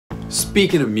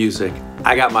Speaking of music,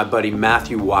 I got my buddy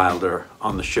Matthew Wilder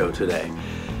on the show today.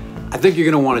 I think you're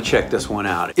going to want to check this one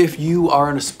out. If you are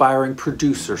an aspiring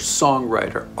producer,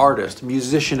 songwriter, artist,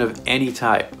 musician of any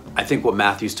type, I think what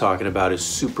Matthew's talking about is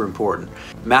super important.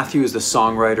 Matthew is the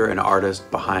songwriter and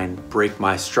artist behind Break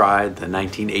My Stride, the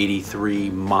 1983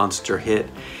 monster hit.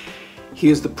 He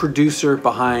is the producer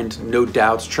behind No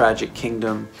Doubt's Tragic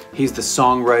Kingdom. He's the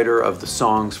songwriter of the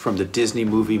songs from the Disney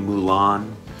movie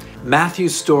Mulan.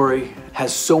 Matthew's story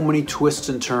has so many twists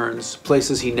and turns,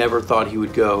 places he never thought he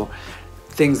would go,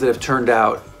 things that have turned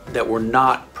out that were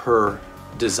not per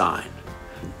design.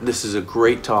 This is a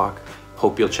great talk.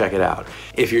 Hope you'll check it out.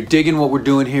 If you're digging what we're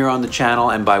doing here on the channel,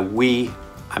 and by we,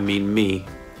 I mean me,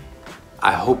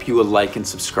 I hope you will like and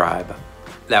subscribe.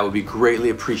 That would be greatly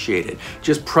appreciated.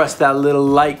 Just press that little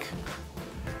like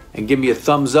and give me a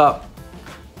thumbs up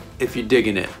if you're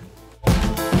digging it.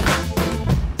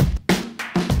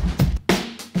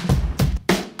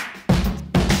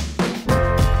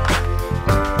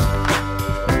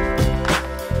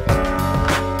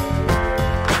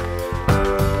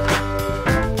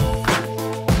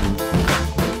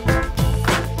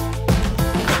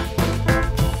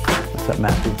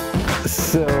 Matthew.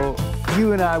 So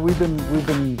you and I, we've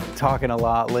been talking a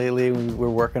lot lately. We're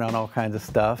working on all kinds of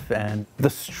stuff, and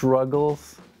the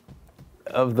struggles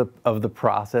of the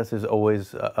process is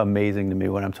always amazing to me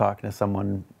when I'm talking to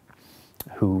someone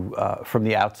who, from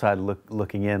the outside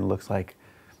looking in, looks like,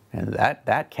 man,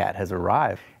 that cat has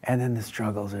arrived. And then the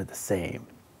struggles are the same.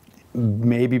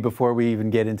 Maybe before we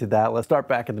even get into that, let's start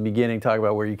back at the beginning. Talk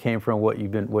about where you came from, what you've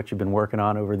been working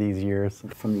on over these years.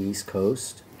 From the East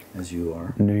Coast, as you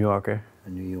are. New Yorker. A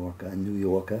New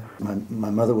Yorker. My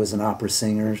mother was an opera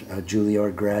singer, a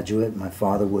Juilliard graduate. My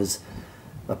father was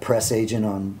a press agent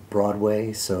on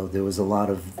Broadway, so there was a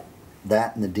lot of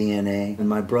that in the DNA. And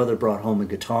my brother brought home a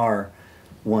guitar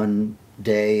one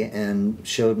day and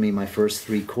showed me my first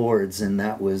 3 chords, and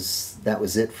that was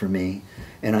it for me.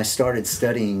 And I started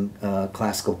studying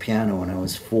classical piano when I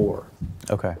was 4.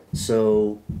 Okay.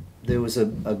 So there was a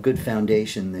good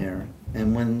foundation there.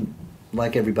 And when,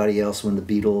 like everybody else, when the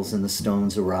Beatles and the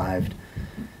Stones arrived,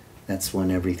 that's when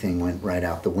everything went right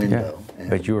out the window. Yeah.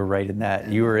 But you were right in that.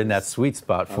 You were in that sweet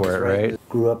spot for it, right?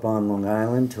 Grew up on Long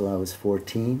Island till I was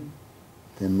 14,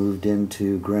 then moved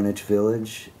into Greenwich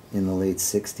Village in the late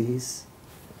 60s,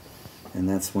 and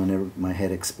that's when my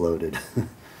head exploded.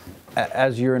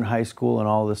 As you're in high school and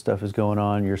all this stuff is going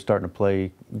on, you're starting to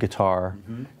play guitar.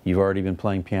 Mm-hmm. You've already been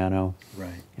playing piano.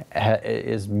 Right. How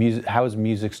is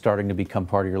music starting to become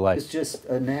part of your life? It's just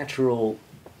a natural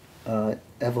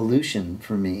evolution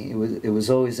for me. It was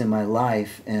always in my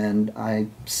life, and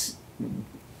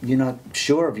you're not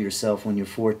sure of yourself when you're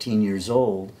 14 years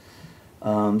old,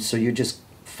 so you're just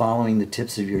following the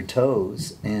tips of your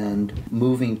toes and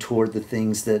moving toward the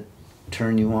things that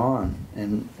turn you on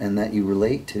and that you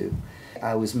relate to.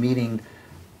 I was meeting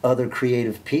other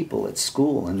creative people at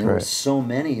school, and there were so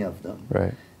many of them.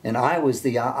 Right. And I was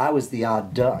the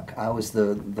odd duck. I was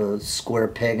the square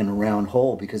peg in a round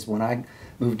hole, because when I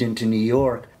moved into New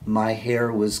York, my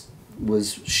hair was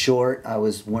short. I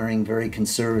was wearing very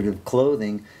conservative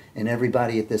clothing, and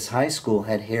everybody at this high school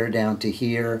had hair down to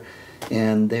here,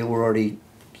 and they were already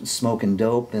smoking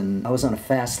dope, and I was on a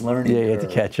fast learning curve. You had to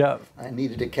catch up. I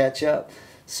needed to catch up.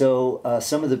 So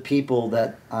some of the people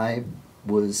that I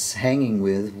was hanging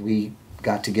with, we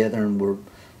got together and were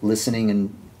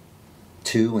listening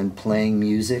to and playing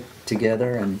music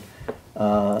together. And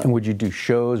would you do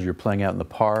shows? You're playing out in the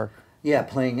park? Yeah,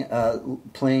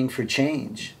 playing for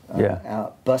change.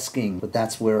 Out busking. But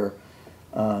that's where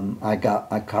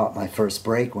I caught my first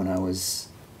break when I was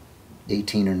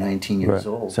 18 or 19 years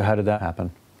old. So how did that happen?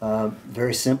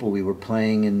 Very simple. We were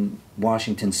playing in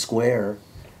Washington Square,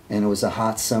 and it was a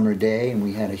hot summer day, and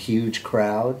we had a huge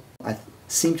crowd. I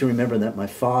seem to remember that my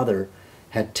father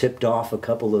had tipped off a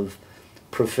couple of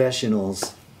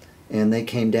professionals, and they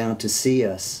came down to see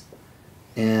us,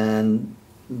 and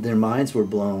their minds were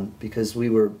blown, because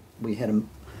we had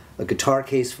a guitar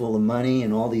case full of money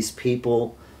and all these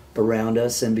people around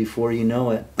us, and before you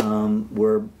know it,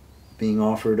 we're being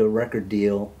offered a record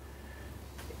deal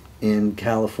in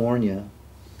California,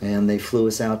 and they flew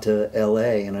us out to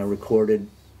LA, and I recorded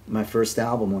my first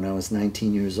album when I was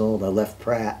 19 years old. I left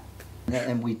Pratt,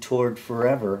 and we toured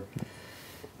forever.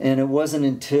 And it wasn't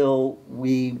until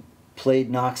we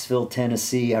played Knoxville,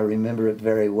 Tennessee, I remember it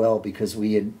very well, because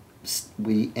we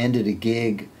ended a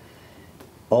gig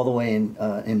all the way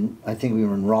in I think we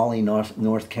were in Raleigh,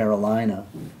 North Carolina,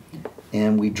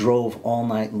 and we drove all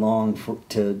night long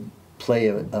to play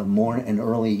an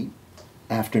early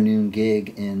afternoon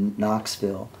gig in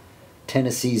Knoxville,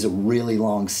 Tennessee's a really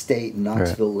long state, and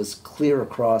Knoxville was clear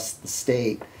across the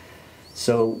state.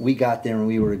 So we got there and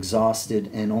we were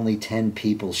exhausted, and only 10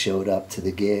 people showed up to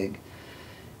the gig.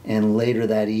 And later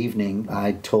that evening,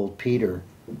 I told Peter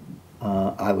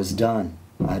I was done.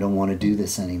 I don't want to do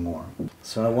this anymore.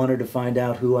 So I wanted to find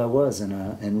out who I was and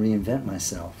reinvent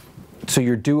myself. So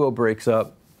your duo breaks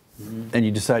up, and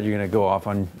you decide you're going to go off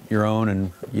on your own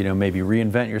and, you know, maybe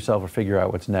reinvent yourself or figure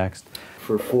out what's next.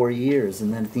 For 4 years,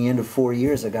 and then at the end of 4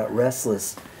 years, I got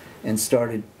restless and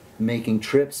started making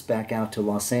trips back out to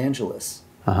Los Angeles.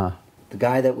 The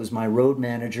guy that was my road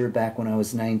manager back when I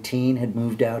was 19 had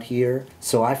moved out here,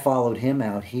 so I followed him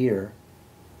out here.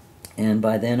 And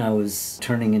by then I was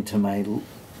turning into my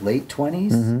late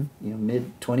 20s, you know,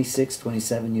 mid 26,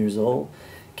 27 years old.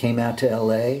 Came out to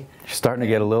LA. You're starting to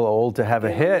get a little old to have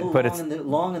a hit, but it's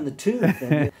long in the tooth.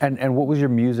 and what was your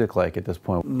music like at this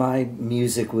point? My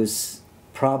music was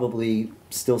probably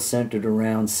still centered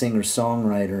around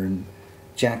singer-songwriter and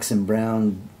Jackson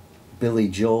Browne, Billy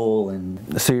Joel,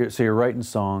 and so you're writing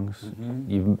songs.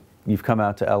 You've come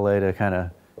out to LA to kind of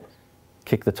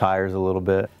kick the tires a little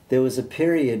bit. There was a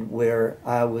period where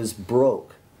I was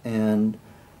broke, and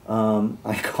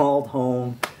I called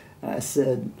home. I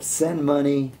said, "Send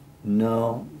money."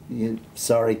 No,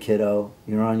 sorry, kiddo,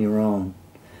 you're on your own.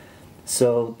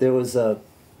 So there was a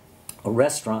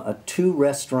restaurant, a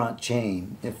 2-restaurant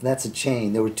chain, if that's a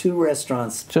chain. There were 2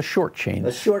 restaurants. It's a short chain.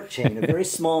 A short chain, a very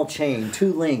small chain,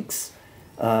 2 links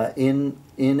in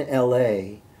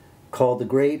LA called the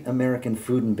Great American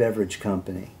Food and Beverage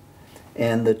Company.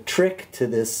 And the trick to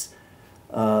this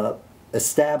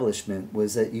establishment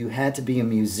was that you had to be a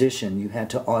musician. You had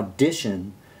to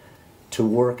audition to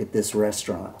work at this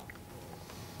restaurant.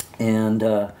 And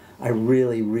I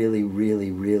really, really,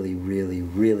 really, really, really,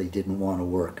 really didn't want to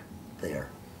work there.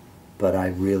 But I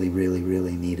really, really,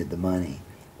 really needed the money.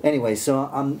 Anyway, so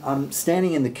I'm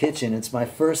standing in the kitchen. It's my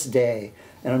first day,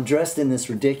 and I'm dressed in this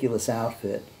ridiculous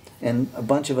outfit. And a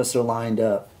bunch of us are lined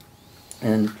up.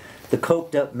 And the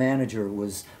coked up manager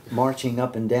was marching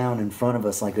up and down in front of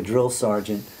us like a drill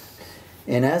sergeant.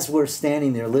 And as we're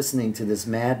standing there listening to this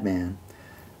madman,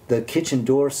 the kitchen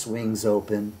door swings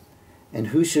open, and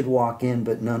who should walk in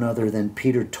but none other than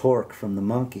Peter Tork from the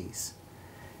Monkees.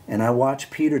 And I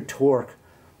watch Peter Tork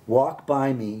walk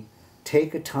by me,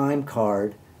 take a time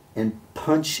card, and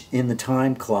punch in the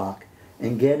time clock,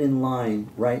 and get in line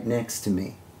right next to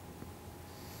me.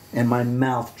 And my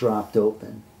mouth dropped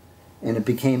open. And it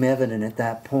became evident at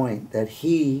that point that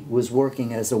he was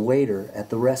working as a waiter at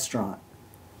the restaurant.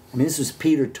 I mean, this was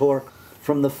Peter Tork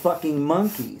from the fucking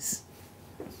Monkees.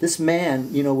 This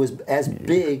man, you know, was as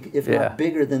big, if not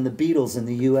bigger, than the Beatles in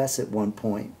the U.S. at one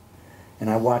point. And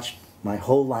I watched my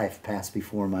whole life pass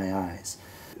before my eyes.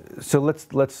 So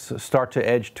let's start to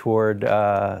edge toward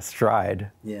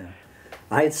Stride. Yeah.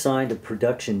 I had signed a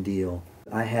production deal.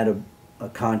 I had a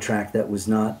contract that was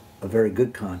not a very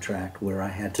good contract, where I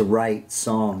had to write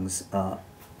songs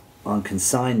on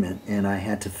consignment, and I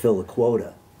had to fill a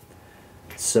quota.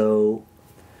 So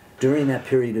during that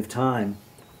period of time,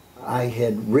 I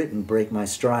had written Break My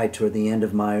Stride toward the end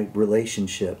of my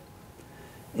relationship.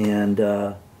 And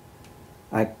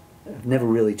I've never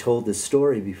really told this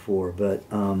story before, but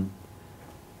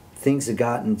things had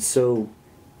gotten so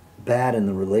bad in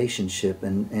the relationship,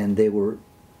 and they were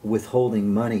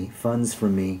withholding funds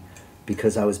from me,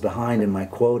 because I was behind in my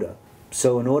quota.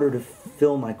 So in order to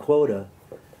fill my quota,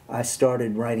 I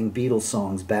started writing Beatles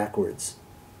songs backwards,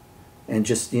 and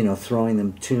just, you know, throwing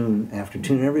them tune after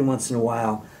tune. And every once in a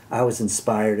while, I was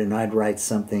inspired, and I'd write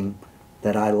something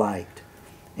that I liked.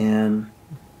 And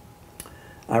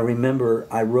I remember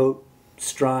I wrote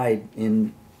Stride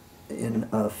in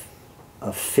a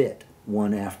fit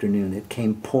one afternoon. It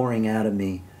came pouring out of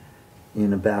me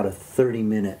in about a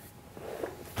 30-minute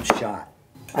shot.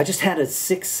 I just had a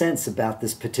sixth sense about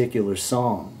this particular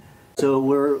song. So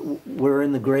we're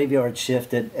in the graveyard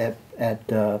shift at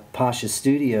Pasha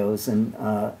Studios, and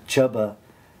Chubba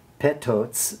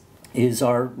Petots is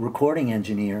our recording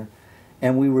engineer,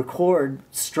 and we record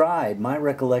Stride. My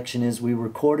recollection is we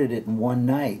recorded it in one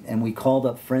night, and we called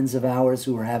up friends of ours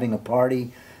who were having a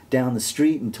party down the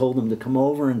street and told them to come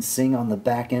over and sing on the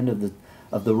back end of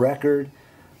the record.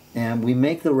 And we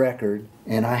make the record,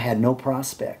 and I had no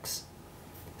prospects.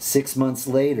 6 months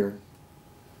later,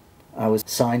 I was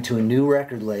signed to a new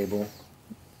record label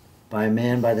by a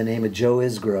man by the name of Joe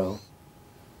Isgro,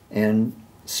 and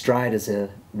Stride is a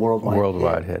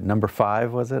worldwide hit. Number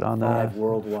 5, was it, on the 5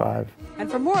 worldwide. 5. And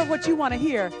for more of what you want to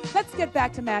hear, let's get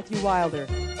back to Matthew Wilder.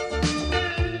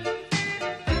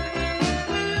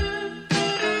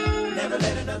 Never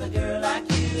let another girl like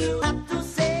you have to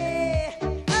say,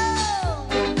 oh,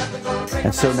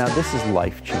 And so now this is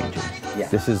life changing. Yeah.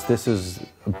 This is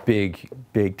a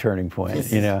big turning point.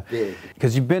 This you is know, big.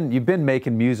 because you've been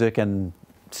making music and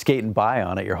skating by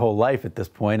on it your whole life at this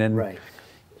point, and Right.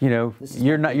 you know,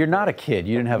 you're not a kid.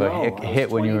 You didn't have a hit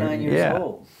when you were 29 years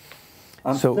old.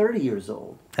 I'm 30 years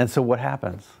old. And so what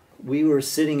happens? We were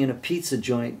sitting in a pizza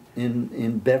joint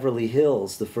in Beverly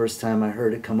Hills the first time I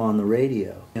heard it come on the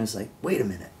radio. And I was like, wait a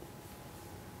minute.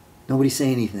 Nobody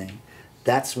say anything.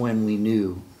 That's when we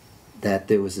knew that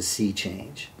there was a sea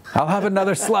change. I'll have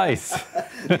another slice.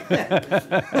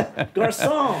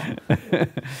 Garçon!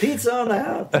 Pizza on the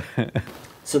house!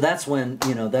 So that's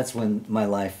when my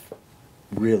life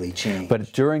really changed.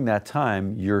 But during that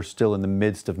time, you're still in the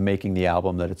midst of making the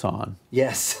album that it's on.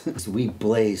 Yes, we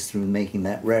blazed through making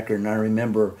that record, and I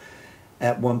remember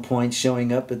at one point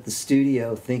showing up at the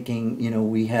studio thinking,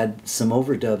 we had some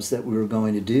overdubs that we were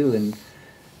going to do,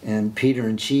 and Peter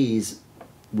and Cheese,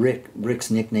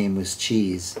 Rick's nickname was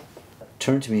Cheese,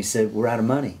 turned to me and said, "We're out of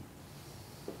money.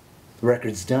 The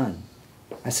record's done."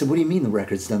 I said, "What do you mean the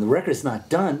record's done? The record's not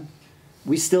done.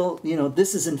 We still,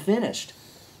 this isn't finished."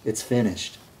 It's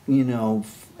finished.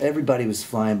 Everybody was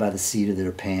flying by the seat of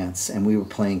their pants, and we were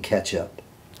playing catch up.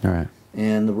 All right.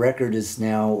 And the record is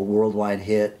now a worldwide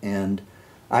hit, and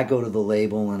I go to the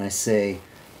label and I say,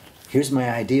 "Here's my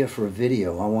idea for a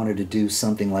video. I wanted to do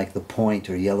something like The Point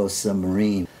or Yellow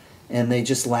Submarine." And they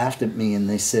just laughed at me and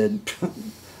they said,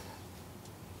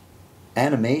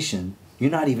 "Animation?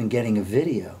 You're not even getting a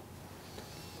video."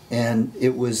 And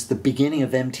it was the beginning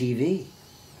of MTV.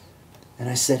 And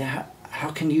I said,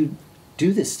 how can you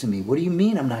do this to me? What do you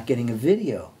mean I'm not getting a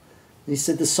video? And he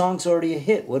said, "The song's already a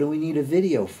hit. What do we need a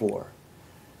video for?"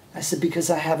 I said, "Because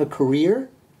I have a career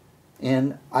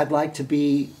and I'd like to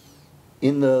be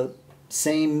in the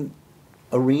same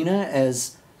arena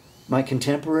as my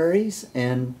contemporaries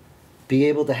and be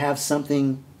able to have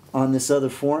something on this other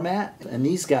format." And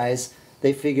these guys,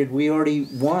 they figured we already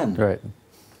won. Right.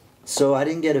 So I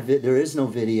didn't get there is no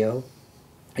video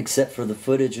except for the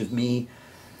footage of me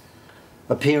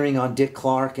appearing on Dick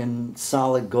Clark and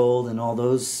Solid Gold and all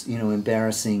those,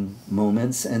 embarrassing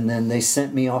moments. And then they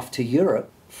sent me off to Europe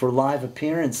for live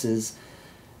appearances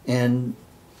and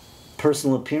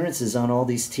personal appearances on all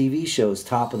these TV shows,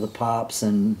 Top of the Pops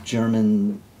and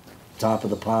German Top of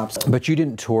the Pops. But you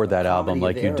didn't tour that album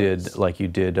like you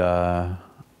did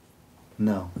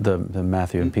No. the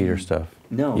Matthew and Peter stuff.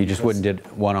 No. You just wouldn't did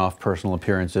one-off personal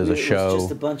appearances, a show. It was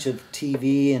just a bunch of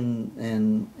TV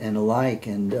and alike,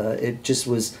 and it just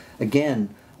was, again,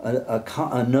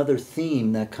 another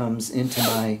theme that comes into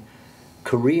my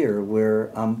career where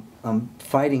I'm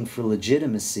fighting for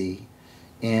legitimacy,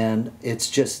 and it's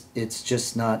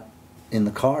just not in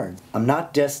the cards. I'm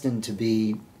not destined to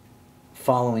be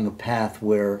following a path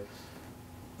where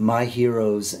my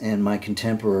heroes and my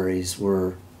contemporaries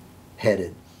were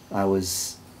headed. I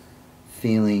was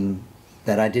feeling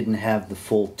that I didn't have the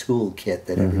full toolkit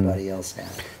that everybody else had.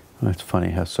 Well, it's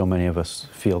funny how so many of us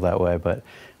feel that way, but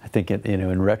I think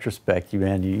in retrospect,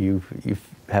 you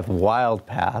have a wild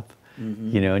path,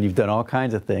 and you've done all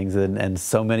kinds of things, and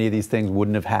so many of these things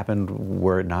wouldn't have happened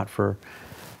were it not for,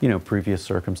 previous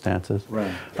circumstances.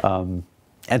 Right.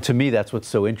 And to me, that's what's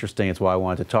so interesting. It's why I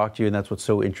wanted to talk to you, and that's what's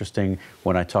so interesting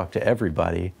when I talk to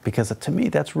everybody, because to me,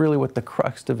 that's really what the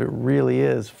crux of it really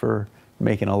is for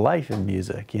making a life in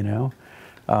music,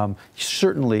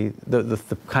 Certainly,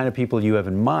 the kind of people you have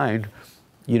in mind,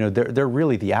 they're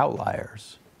really the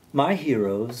outliers. My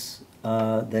heroes,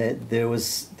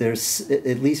 there's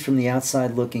at least from the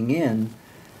outside looking in,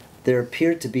 there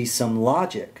appeared to be some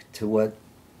logic to what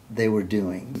they were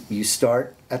doing. You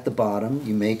start at the bottom,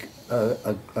 you make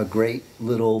a great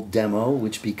little demo,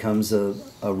 which becomes a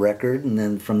record, and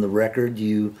then from the record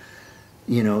you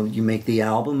make the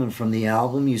album, and from the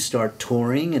album you start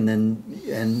touring,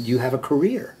 and you have a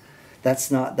career.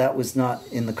 That was not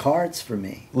in the cards for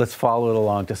me. Let's follow it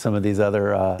along to some of these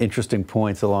other interesting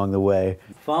points along the way.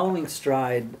 Following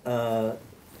Stride,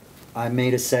 I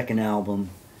made a second album,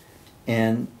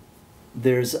 and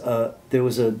there was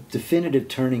a definitive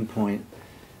turning point.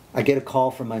 I get a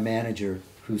call from my manager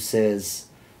who says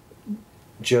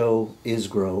Joe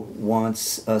Isgro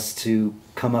wants us to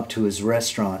come up to his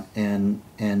restaurant and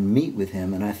meet with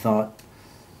him, and I thought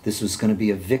this was going to be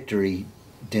a victory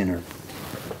dinner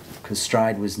because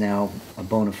Stride was now a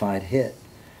bona fide hit.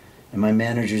 And my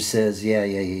manager says, yeah,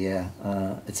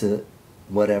 it's a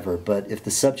whatever, but if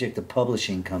the subject of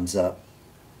publishing comes up,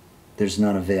 there's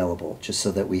none available, just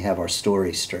so that we have our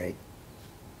story straight.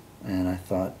 And I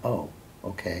thought, oh,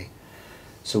 okay.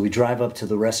 So we drive up to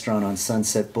the restaurant on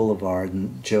Sunset Boulevard,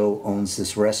 and Joe owns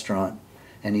this restaurant,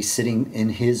 and he's sitting in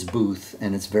his booth,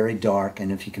 and it's very dark,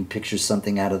 and if you can picture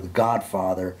something out of The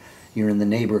Godfather, you're in the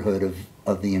neighborhood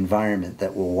of the environment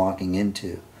that we're walking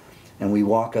into. And we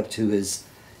walk up to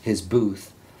his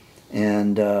booth,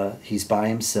 and he's by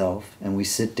himself, and we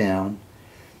sit down,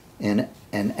 and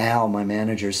Al, my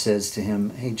manager, says to him,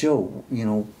 "Hey Joe, you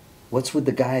know, what's with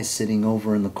the guys sitting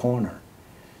over in the corner?"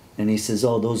 And he says,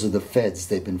 "Oh, those are the feds.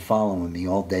 They've been following me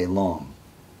all day long."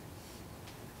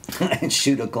 I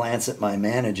shoot a glance at my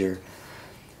manager,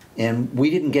 and we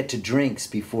didn't get to drinks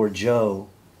before Joe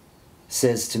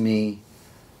says to me,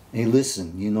 "Hey,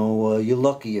 listen, you know, you're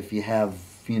lucky if you have,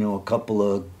 you know, a couple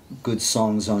of good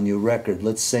songs on your record.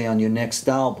 Let's say on your next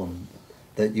album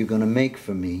that you're going to make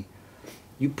for me,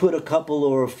 you put a couple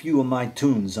or a few of my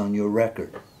tunes on your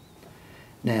record."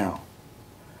 Now,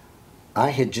 I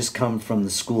had just come from the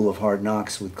School of Hard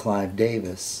Knocks with Clive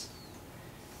Davis,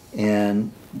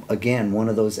 and again, one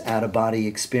of those out-of-body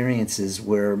experiences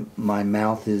where my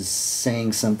mouth is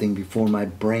saying something before my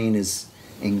brain is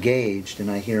engaged, and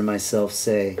I hear myself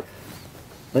say,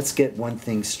 "Let's get one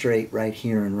thing straight right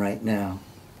here and right now.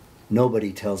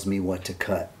 Nobody tells me what to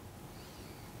cut.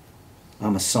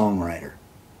 I'm a songwriter."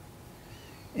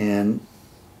 And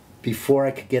before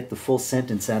I could get the full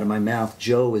sentence out of my mouth,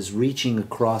 Joe is reaching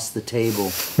across the table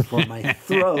for my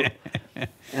throat.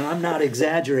 And I'm not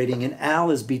exaggerating. And Al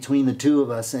is between the two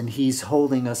of us, and he's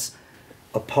holding us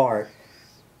apart.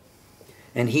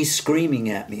 And he's screaming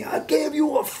at me, "I gave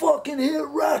you a fucking hit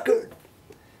record."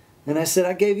 And I said,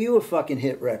 "I gave you a fucking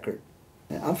hit record."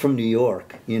 I'm from New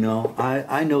York, you know.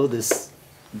 I know this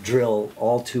drill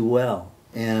all too well.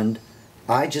 And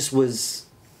I just was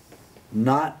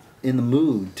not in the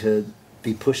mood to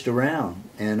be pushed around.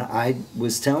 And I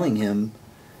was telling him,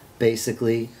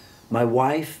 basically, my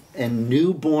wife and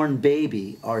newborn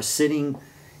baby are sitting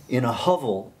in a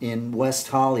hovel in West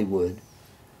Hollywood.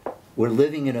 We're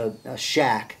living in a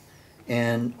shack,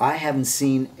 and I haven't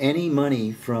seen any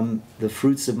money from the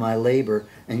fruits of my labor,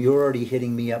 and you're already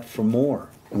hitting me up for more.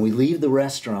 And we leave the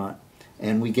restaurant,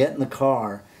 and we get in the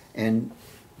car, and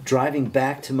driving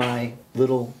back to my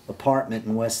little apartment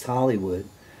in West Hollywood,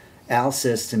 Al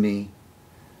says to me,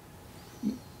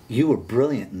 "You were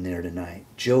brilliant in there tonight.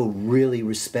 Joe really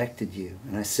respected you."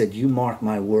 And I said, "You mark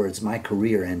my words, my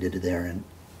career ended there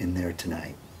in there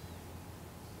tonight."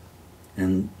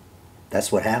 And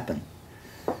that's what happened.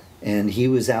 And he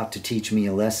was out to teach me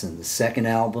a lesson. The second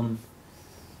album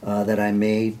that I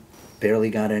made barely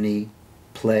got any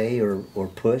play or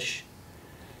push.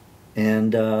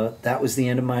 And that was the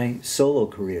end of my solo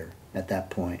career at that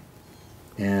point.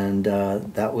 And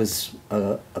that was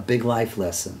a big life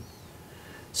lesson.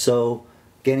 So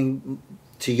getting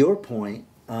to your point,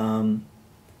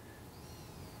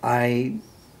 I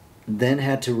then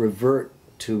had to revert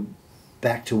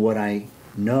back to what I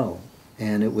know.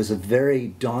 And it was a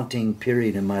very daunting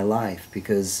period in my life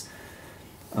because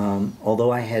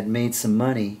although I had made some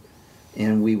money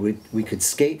and we could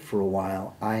skate for a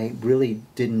while, I really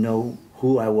didn't know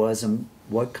who I was and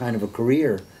what kind of a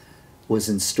career was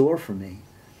in store for me.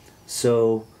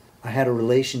 So I had a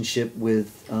relationship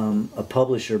with a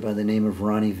publisher by the name of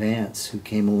Ronnie Vance, who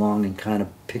came along and kind of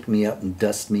picked me up and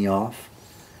dusted me off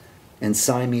and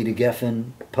signed me to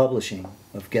Geffen Publishing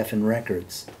of Geffen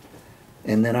Records.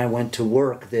 And then I went to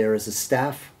work there as a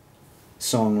staff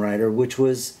songwriter, which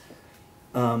was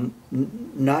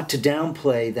not to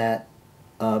downplay that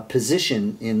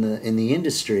position in the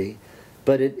industry,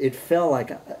 but it felt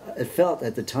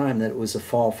at the time that it was a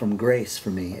fall from grace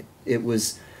for me. It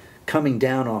was coming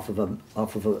down off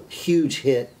of a huge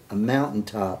hit, a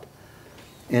mountaintop,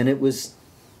 and it was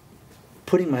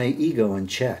putting my ego in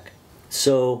check.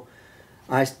 So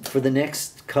for the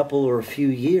next couple or a few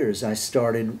years, I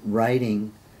started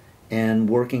writing and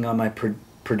working on my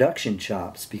production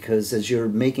chops, because as you're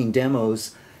making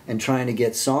demos and trying to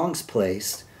get songs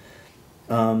placed,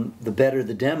 the better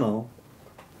the demo,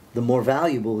 the more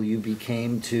valuable you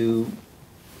became to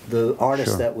the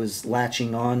artist that was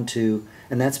latching on to.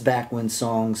 And that's back when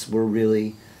songs were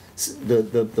really,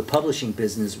 the publishing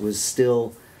business was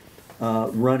still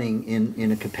running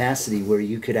in a capacity where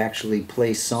you could actually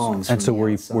play songs. And so were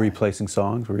you placing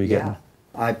songs? Were you getting?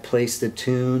 I placed a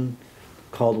tune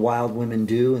called Wild Women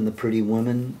Do in the Pretty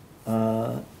Woman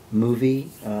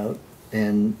movie,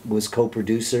 and was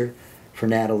co-producer for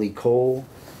Natalie Cole,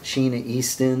 Sheena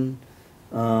Easton,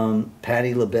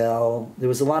 Patti LaBelle. There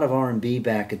was a lot of R&B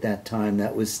back at that time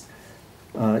that was,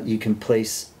 you can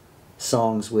place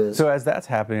songs with. So as that's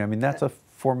happening, I mean, that's a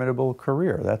formidable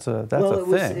career. That's a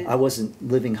thing. I wasn't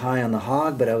living high on the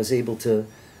hog, but I was able to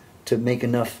make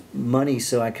enough money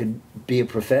so I could be a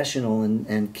professional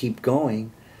and keep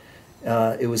going.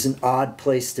 It was an odd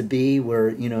place to be where,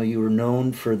 you know, you were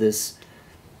known for this.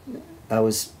 I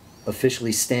was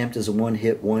officially stamped as a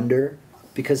one-hit wonder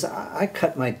because I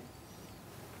cut my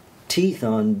teeth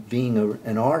on being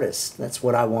an artist. That's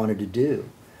what I wanted to do.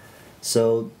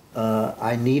 So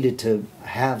I needed to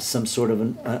have some sort of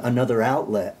another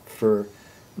outlet for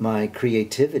my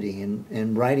creativity,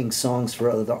 and writing songs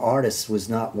for other artists was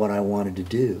not what I wanted to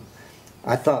do.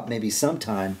 I thought maybe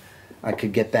sometime I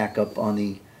could get back up on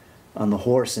the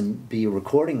horse and be a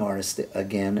recording artist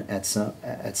again at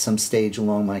some stage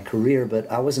along my career, but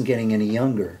I wasn't getting any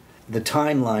younger. The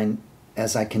timeline,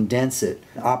 as I condense it,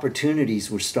 opportunities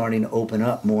were starting to open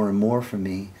up more and more for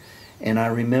me. And I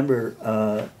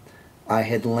remember I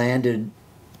had landed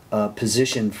a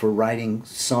position for writing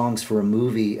songs for a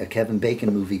movie, a Kevin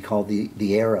Bacon movie called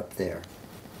The Air Up There.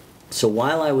 So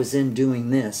while I was in doing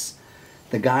this,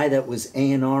 the guy that was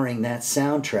A&Ring that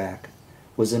soundtrack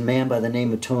was a man by the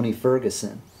name of Tony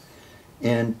Ferguson.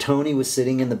 And Tony was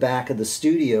sitting in the back of the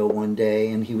studio one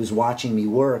day, and he was watching me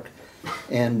work.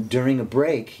 And during a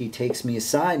break, he takes me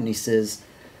aside and he says,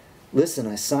 "Listen,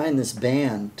 I signed this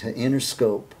band to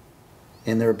Interscope,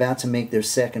 and they're about to make their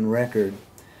second record.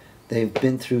 They've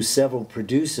been through several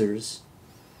producers,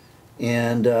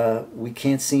 and we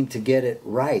can't seem to get it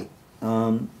right.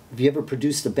 Have you ever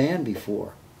produced a band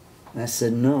before?" And I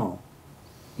said, "No."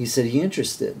 He said, "Are you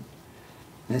interested?"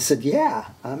 And I said, "Yeah."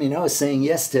 I mean, I was saying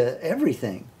yes to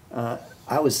everything.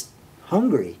 I was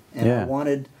hungry, and Yeah.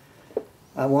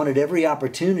 I wanted every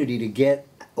opportunity to get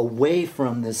away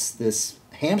from this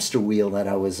hamster wheel that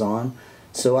I was on.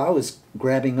 So I was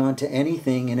grabbing onto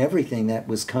anything and everything that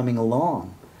was coming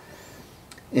along.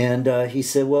 And he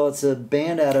said, "Well, it's a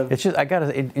band out of..." It's just, I got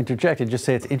to interject and just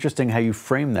say it's interesting how you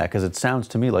frame that, because it sounds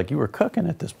to me like you were cooking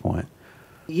at this point.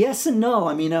 Yes and no.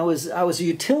 I mean, I was a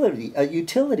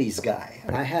utilities guy.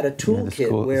 I had a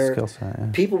toolkit where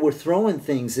people were throwing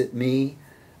things at me,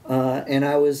 and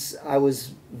I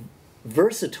was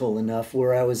versatile enough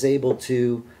where I was able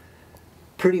to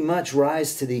pretty much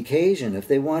rise to the occasion. If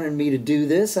they wanted me to do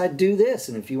this, I'd do this,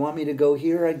 and if you want me to go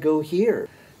here, I'd go here.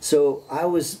 So I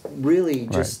was really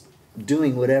just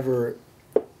doing whatever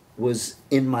was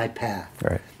in my path.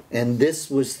 Right. And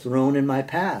this was thrown in my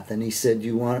path. And he said, do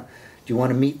you want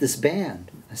to meet this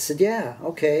band? I said, "Yeah,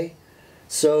 okay."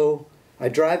 So I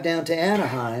drive down to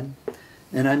Anaheim,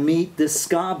 and I meet this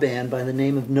ska band by the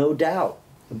name of No Doubt.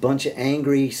 A bunch of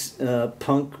angry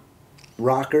punk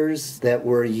rockers that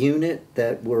were a unit,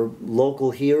 that were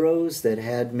local heroes, that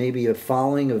had maybe a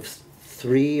following of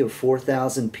 3,000 or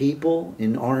 4,000 people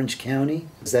in Orange County.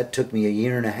 That took me a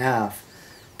year and a half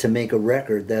to make a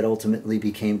record that ultimately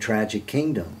became Tragic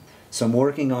Kingdom. So I'm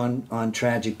working on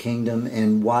Tragic Kingdom,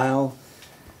 and while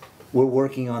we're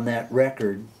working on that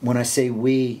record, when I say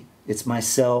we, it's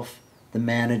myself, the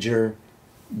manager,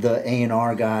 the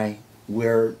A&R guy.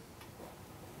 We're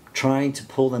trying to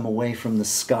pull them away from the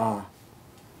ska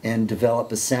and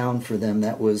develop a sound for them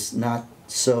that was not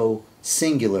so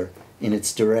singular in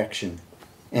its direction.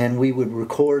 And we would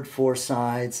record 4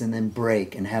 sides and then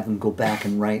break and have them go back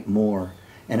and write more.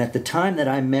 And at the time that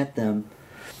I met them,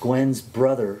 Gwen's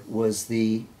brother was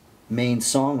the main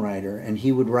songwriter, and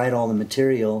he would write all the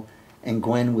material and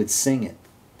Gwen would sing it.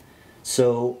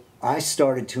 So I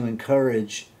started to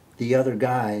encourage the other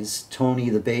guys, Tony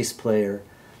the bass player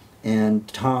and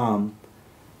Tom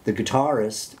the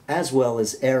guitarist, as well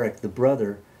as Eric the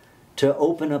brother, to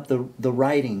open up the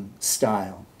writing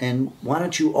style. And why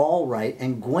don't you all write?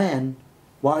 And Gwen,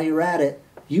 while you're at it,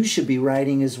 you should be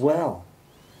writing as well.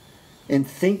 And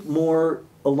think more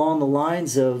along the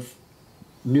lines of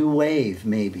New Wave,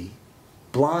 maybe.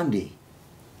 Blondie.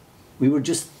 We were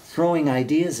just throwing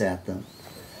ideas at them.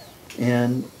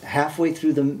 And halfway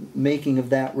through the making of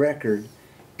that record,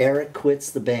 Eric quits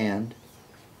the band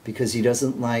because he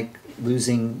doesn't like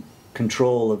losing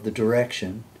control of the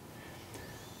direction.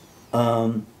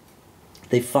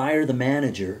 They fire the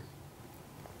manager,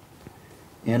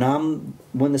 and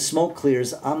when the smoke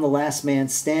clears, I'm the last man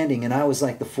standing, and I was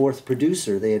like the 4th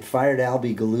producer. They had fired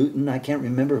Albie Galutin. I can't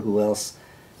remember who else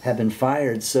had been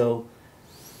fired, so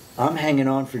I'm hanging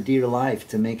on for dear life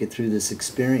to make it through this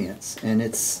experience, and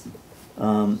it's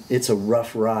a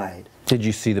rough ride. Did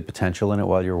you see the potential in it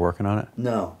while you were working on it?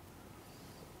 No.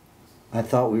 I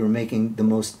thought we were making the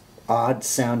most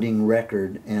odd-sounding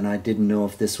record, and I didn't know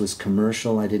if this was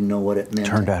commercial. I didn't know what it meant.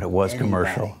 Turned out it was anybody.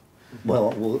 commercial.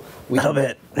 Well, we Love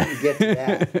it. We can get to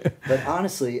that. But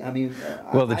honestly, I mean...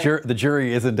 Well, the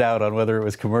jury isn't out on whether it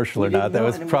was commercial or not. That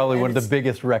was probably one of the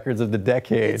biggest records of the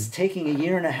decade. It's taking a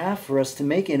year and a half for us to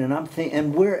make it, and I'm thinking,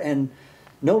 and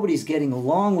nobody's getting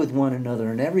along with one another,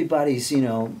 and everybody's, you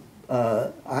know,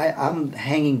 I'm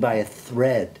hanging by a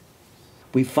thread.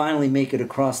 We finally make it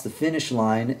across the finish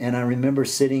line, and I remember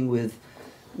sitting with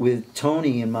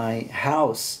Tony in my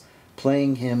house,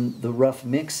 playing him the rough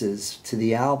mixes to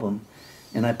the album,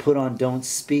 and I put on Don't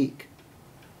Speak.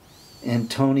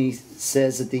 And Tony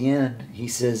says at the end, he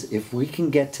says, if we can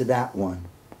get to that one,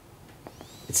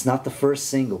 it's not the first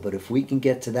single, but if we can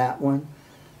get to that one,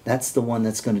 that's the one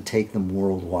that's going to take them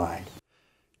worldwide.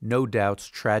 No Doubt's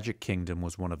Tragic Kingdom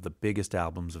was one of the biggest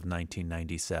albums of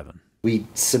 1997. We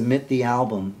submit the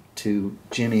album to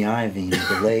Jimmy Iovine,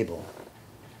 the label,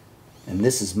 and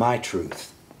this is my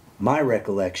truth. My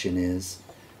recollection is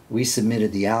we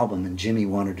submitted the album and Jimmy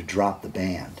wanted to drop the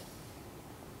band.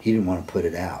 He didn't want to put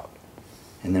it out.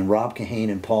 And then Rob Kahane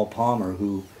and Paul Palmer,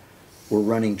 who were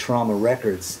running Trauma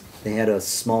Records, they had a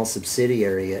small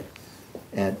subsidiary at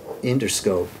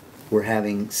Interscope, were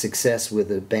having success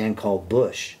with a band called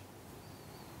Bush,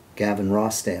 Gavin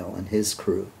Rossdale and his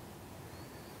crew.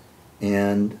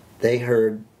 And they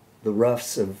heard the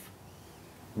roughs of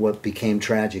what became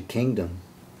Tragic Kingdom.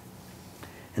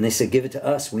 And they said, give it to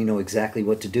us. We know exactly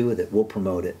what to do with it. We'll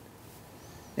promote it.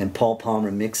 And Paul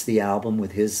Palmer mixed the album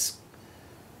with his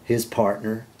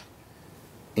partner.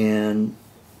 And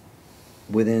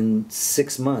within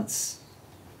 6 months,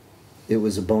 it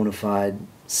was a bona fide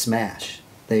smash.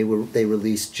 They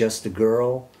released Just a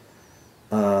Girl.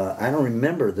 I don't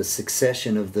remember the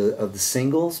succession of the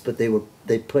singles, but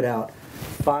they put out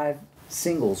 5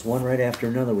 singles, one right after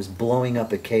another, was blowing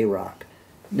up at K-Rock.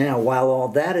 Now, while all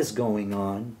that is going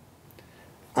on,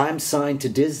 I'm signed to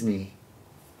Disney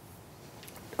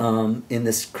in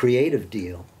this creative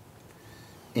deal,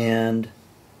 and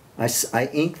I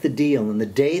ink the deal. And the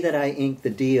day that I ink the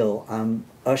deal, I'm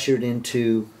ushered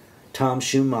into Tom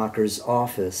Schumacher's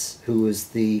office, who was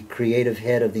the creative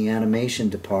head of the animation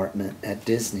department at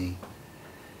Disney.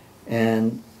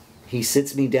 And he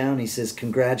sits me down, he says,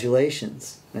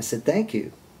 congratulations. I said, thank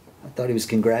you. I thought he was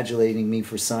congratulating me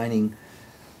for signing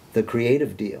the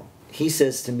creative deal. He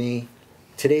says to me,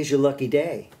 today's your lucky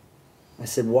day. I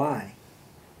said, why?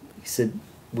 He said,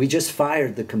 we just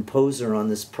fired the composer on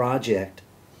this project,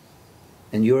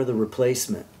 and you're the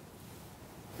replacement.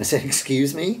 I said,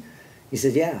 excuse me? He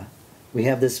said, yeah. We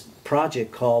have this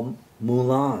project called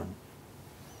Mulan.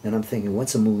 And I'm thinking,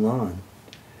 what's a Mulan?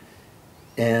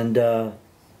 And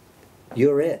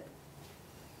you're it.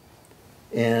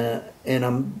 And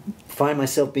I'm find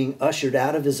myself being ushered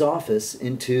out of his office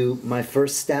into my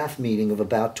first staff meeting of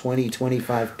about 20,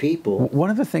 25 people. One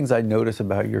of the things I notice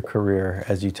about your career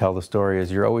as you tell the story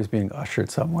is you're always being ushered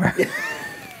somewhere.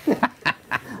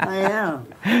 I am.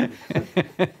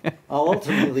 I'll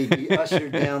ultimately be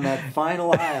ushered down that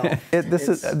final aisle. This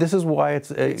is why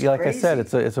it's like crazy. I said,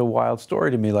 it's a wild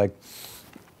story to me. Like,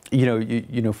 you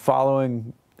know,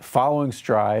 following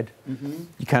stride,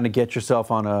 you kind of get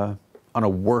yourself on a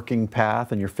working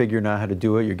path, and you're figuring out how to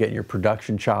do it. You're getting your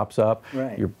production chops up.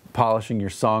 Right. You're polishing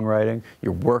your songwriting.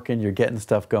 You're working. You're getting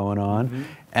stuff going on,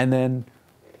 and then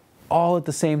all at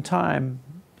the same time,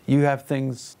 you have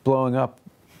things blowing up.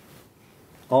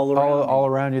 All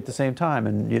around you at the same time,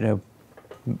 and you know,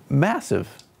 massive.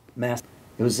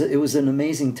 It was an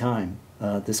amazing time.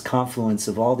 This confluence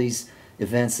of all these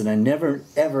events that I never,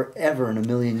 ever, ever in a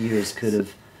million years could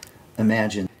have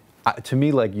imagined. To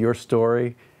me, like your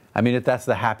story, I mean, that's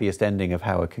the happiest ending of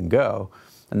how it can go,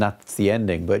 and that's the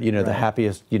ending. But you know, the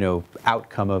happiest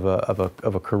outcome of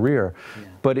a career.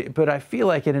 Yeah. But I feel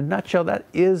like in a nutshell, that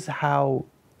is how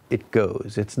it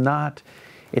goes. It's not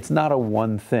a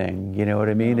one thing, you know what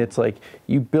I mean? No. It's like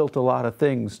you built a lot of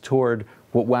things toward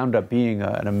what wound up being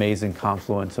an amazing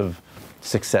confluence of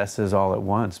successes all at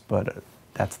once. But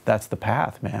that's the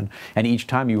path, man. And each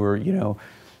time you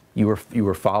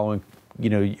were following,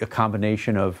 a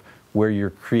combination of where your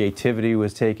creativity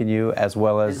was taking you, as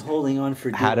well as and holding on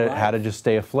for how to just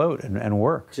stay afloat and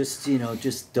work.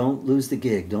 Just don't lose the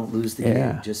gig. Don't lose the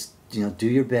gig. Just do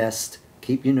your best.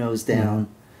 Keep your nose down.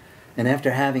 And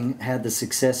after having had the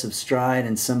success of Stride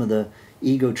and some of the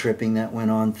ego tripping that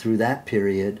went on through that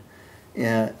period,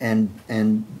 and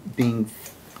being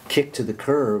kicked to the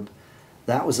curb,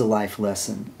 that was a life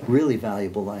lesson, really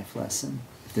valuable life lesson.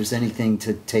 If there's anything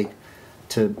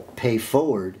to pay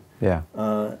forward,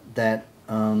 that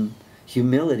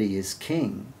humility is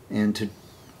king, and to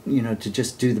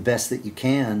just do the best that you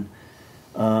can,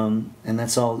 and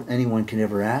that's all anyone can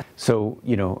ever ask. So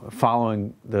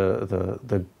following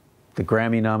the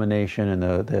Grammy nomination and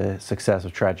the success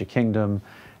of Tragic Kingdom,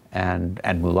 and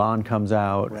Mulan comes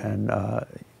out, and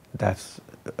that's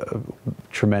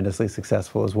tremendously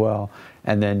successful as well.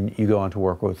 And then you go on to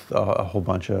work with a whole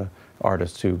bunch of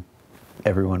artists who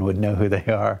everyone would know who they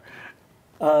are.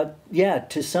 Yeah,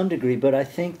 to some degree, but I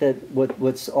think that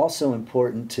what's also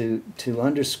important to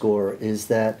underscore is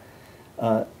that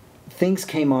things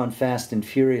came on fast and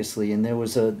furiously, and there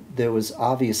was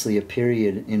obviously a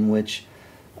period in which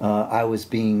I was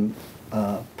being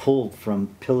pulled from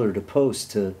pillar to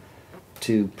post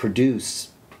to produce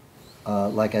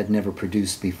like I'd never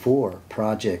produced before,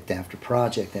 project after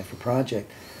project after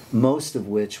project, most of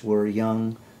which were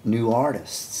young new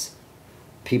artists,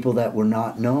 people that were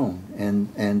not known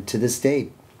and to this day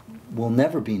will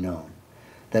never be known.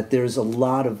 That there's a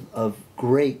lot of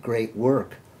great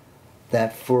work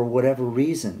that for whatever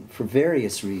reason, for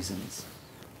various reasons,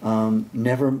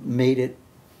 never made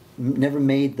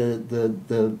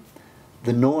the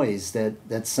noise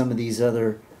that some of these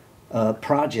other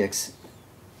projects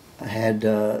had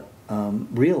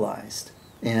realized.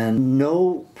 And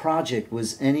no project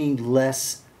was any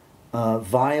less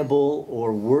viable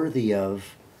or worthy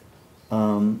of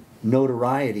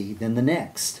notoriety than the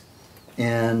next.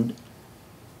 And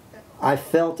I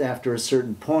felt after a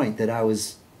certain point that I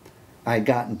had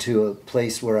gotten to a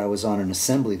place where I was on an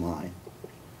assembly line,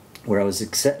 where I was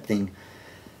accepting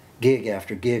gig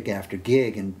after gig after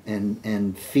gig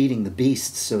and feeding the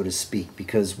beast, so to speak,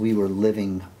 because we were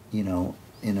living, you know,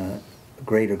 in a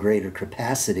greater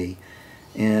capacity,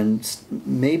 and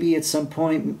maybe at some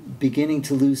point beginning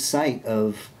to lose sight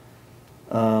of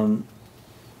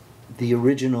the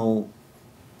original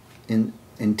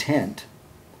intent.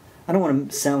 I don't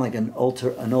want to sound like an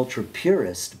ultra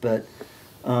purist, but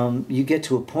you get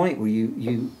to a point where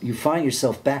you find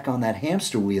yourself back on that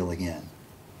hamster wheel again.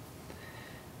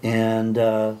 And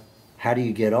how do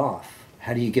you get off?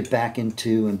 How do you get back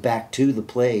into and back to the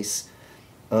place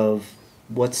of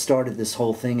what started this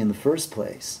whole thing in the first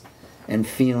place, and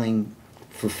feeling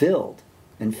fulfilled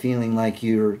and feeling like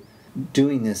you're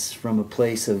doing this from a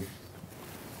place of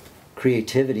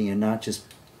creativity and not just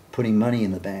putting money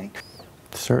in the bank?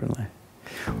 Certainly.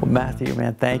 Well, Matthew,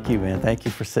 man, thank you, man. Thank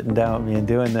you for sitting down with me and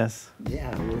doing this.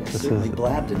 Yeah, we certainly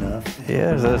blabbed enough.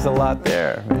 Yeah, there's a lot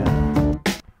there, man.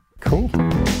 Cool.